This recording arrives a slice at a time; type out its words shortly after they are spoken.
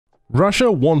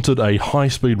Russia wanted a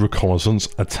high-speed reconnaissance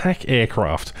attack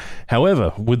aircraft.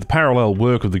 However, with the parallel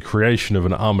work of the creation of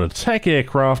an armoured attack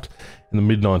aircraft in the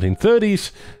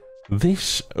mid-1930s,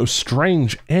 this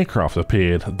strange aircraft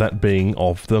appeared, that being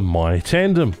of the MAI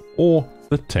tandem, or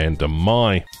the Tandem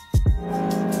MAI.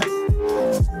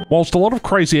 Whilst a lot of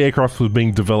crazy aircraft was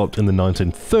being developed in the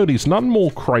 1930s, none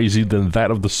more crazy than that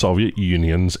of the Soviet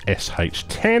Union's SH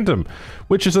Tandem,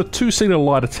 which is a two-seater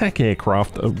light attack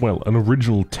aircraft, well, an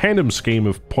original tandem scheme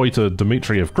of Pyotr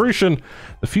Dmitriev-Grushin,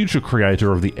 the future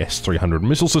creator of the S-300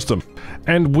 missile system.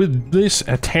 And with this,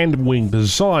 a tandem wing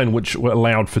design which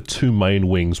allowed for two main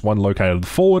wings, one located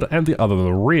forward and the other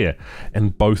the rear,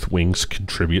 and both wings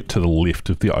contribute to the lift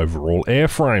of the overall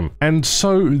airframe. And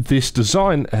so this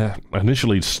design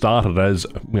initially started as,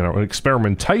 an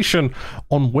experimentation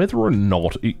on whether or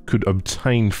not it could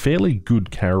obtain fairly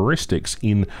good characteristics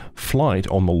in flight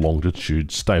on the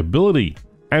longitude stability.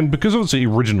 And because of its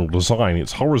original design,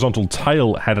 its horizontal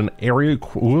tail had an area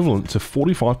equivalent to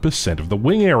 45% of the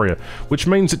wing area, which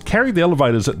means it carried the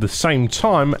elevators at the same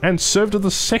time and served as the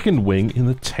second wing in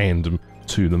the tandem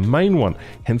to the main one,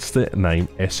 hence the name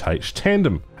SH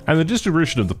Tandem. And the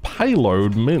distribution of the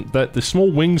payload meant that the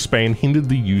small wingspan hindered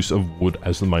the use of wood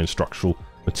as the main structural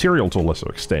material to a lesser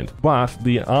extent, but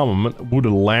the armament would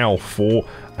allow for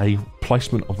a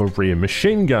placement of a rear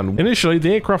machine gun. Initially,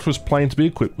 the aircraft was planned to be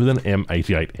equipped with an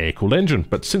M88 air-cooled engine,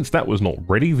 but since that was not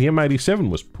ready, the M87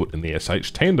 was put in the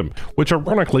SH Tandem, which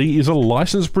ironically is a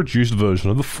licensed-produced version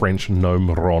of the French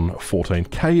Ron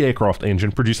 14K aircraft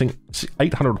engine, producing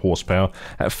 800 horsepower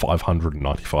at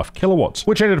 595 kilowatts,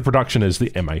 which entered production as the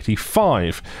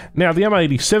M85. Now, the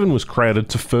M87 was created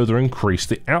to further increase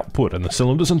the output, and the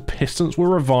cylinders and pistons were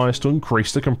revised to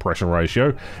increase the compression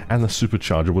ratio, and the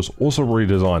supercharger was also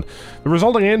redesigned. The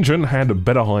resulting engine had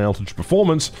better high-altitude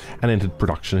performance and entered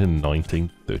production in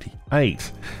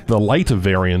 1938. The later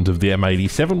variant of the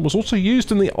M87 was also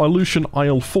used in the Ilyushin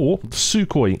IL-4, the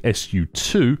Sukhoi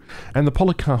Su-2, and the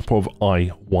Polikarpov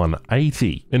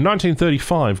I-180. In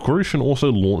 1935, Grushin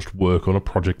also launched work on a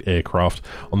project aircraft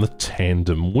on the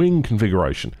Tandem Wing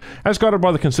configuration, as guided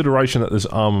by the consideration that this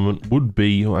armament would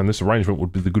be, and this arrangement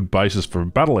would be the good basis for a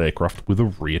battle aircraft with a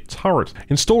rear turret.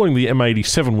 Installing the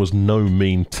M87 was no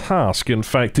mean task. In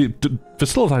fact, it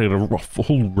facilitated a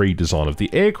full redesign of the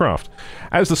aircraft.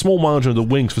 As the small margin of the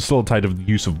wings facilitated the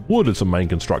use of wood as a main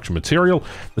construction material,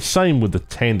 the same with the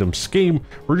tandem scheme,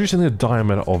 reducing the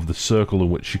diameter of the circle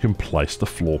in which you can place the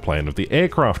floor plan of the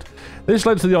aircraft. This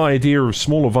led to the idea of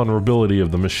smaller vulnerability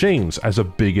of the machines as a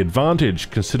big advantage,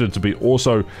 considered to be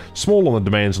also small on the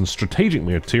demands on strategic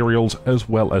materials, as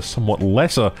well as somewhat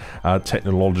lesser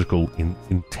technological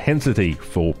intensity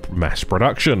for mass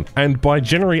production. And by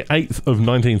January 8th of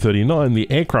 1939, the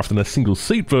aircraft in a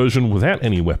single-seat version without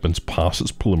any weapons passed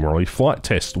its preliminary flight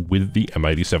test with the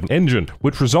M87 engine,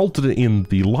 which resulted in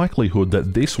the likelihood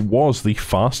that this was the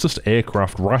fastest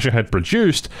aircraft Russia had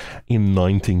produced in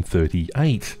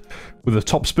 1938. With a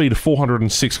top speed of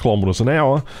 406 kilometers an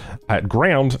hour at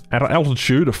ground, at an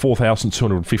altitude of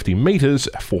 4,250 meters,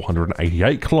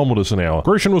 488 kilometers an hour.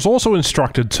 Grushin was also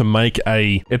instructed to make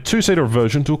a two-seater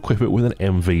version to equip it with an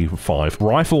MV5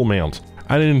 rifle mount.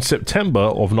 And in September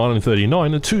of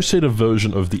 1939, a two-seater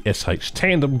version of the SH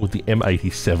Tandem with the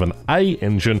M87A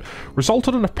engine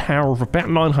resulted in a power of about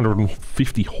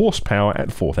 950 horsepower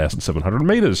at 4,700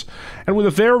 meters. And with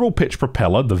a variable pitch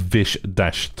propeller, the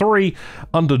V.B.Shavrov,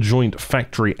 under joint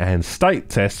factory and state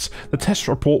tests, the test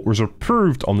report was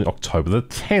approved on October the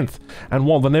 10th. And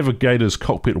while the navigator's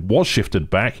cockpit was shifted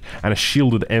back and a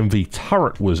shielded MV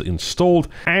turret was installed,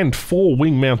 and 4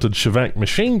 wing-mounted Shevak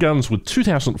machine guns with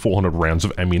 2,400 rounds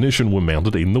of ammunition were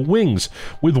mounted in the wings,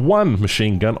 with 1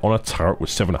 machine gun on a turret with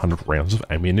 700 rounds of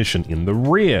ammunition in the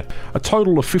rear. A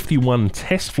total of 51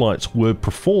 test flights were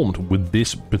performed with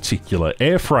this particular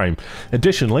airframe.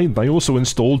 Additionally, they also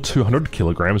installed 200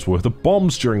 kilograms worth of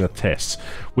bombs during the tests.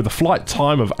 With a flight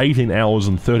time of 18 hours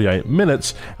and 38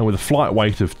 minutes, and with a flight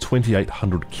weight of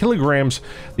 2,800 kilograms,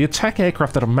 the attack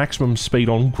aircraft had a maximum speed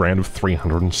on ground of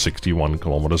 361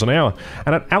 kilometers an hour,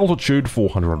 and at altitude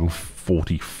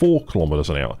 444 kilometers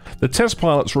an hour. The test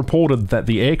pilots reported that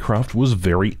the aircraft was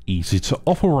very easy to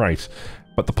operate,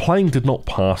 but the plane did not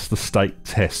pass the state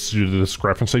tests due to the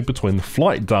discrepancy between the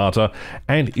flight data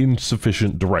and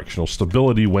insufficient directional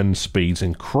stability when speeds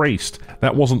increased.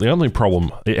 That wasn't the only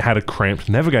problem. It had a cramped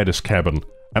navigator's cabin,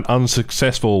 an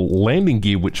unsuccessful landing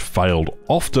gear which failed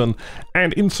often,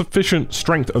 and insufficient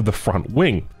strength of the front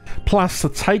wing. Plus, the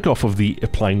takeoff of the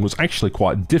plane was actually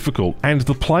quite difficult, and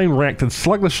the plane reacted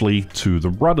sluggishly to the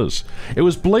rudders. It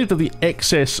was believed that the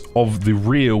excess of the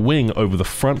rear wing over the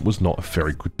front was not a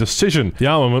very good decision. The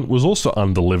armament was also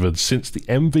undelivered, since the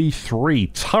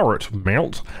MV3 turret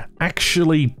mount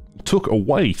actually took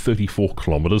away 34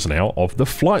 kilometers an hour of the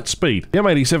flight speed. The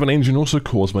M87 engine also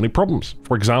caused many problems.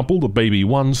 For example, the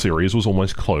BB1 series was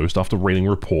almost closed after reading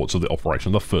reports of the operation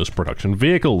of the first production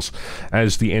vehicles,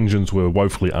 as the engines were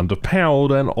woefully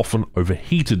underpowered and often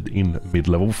overheated in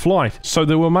mid-level flight. So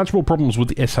there were much more problems with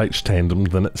the SH Tandem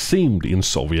than it seemed in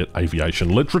Soviet aviation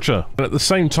literature. And at the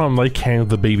same time they canned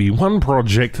the BB1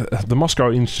 project, the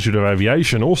Moscow Institute of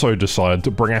Aviation also decided to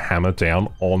bring a hammer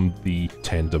down on the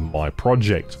Tandem MAI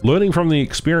project. Learning from the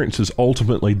experiences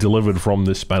ultimately delivered from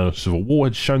the Spanish Civil War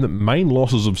had shown that main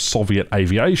losses of Soviet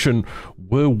aviation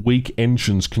were weak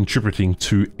engines contributing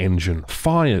to engine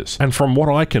fires. And from what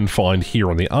I can find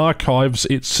here on the archives,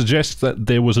 it suggests that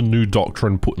there was a new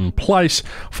doctrine put in place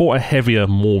for a heavier,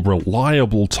 more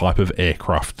reliable type of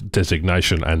aircraft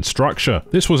designation and structure.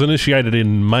 This was initiated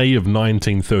in May of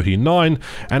 1939,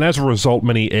 and as a result,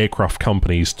 many aircraft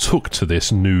companies took to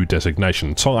this new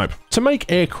designation type to make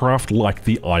aircraft like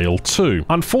the IL-2.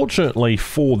 Unfortunately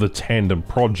for the Tandem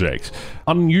project,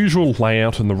 unusual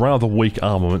layout and the rather weak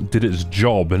armament did its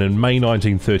job, and in May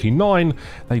 1939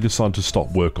 they decided to stop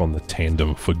work on the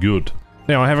Tandem for good.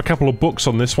 Now, I have a couple of books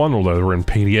on this one, although they're in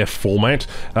PDF format.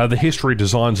 The History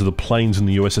Designs of the Planes in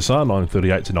the USSR, 1938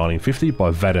 to 1950,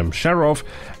 by V.B.Shavrov,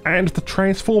 and The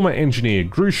Transformer Engineer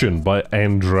Grushin by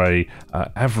Andrei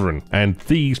Avrin. And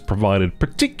these provided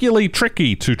particularly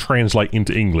tricky to translate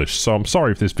into English, so I'm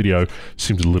sorry if this video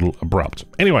seems a little abrupt.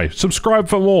 Anyway, subscribe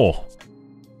for more.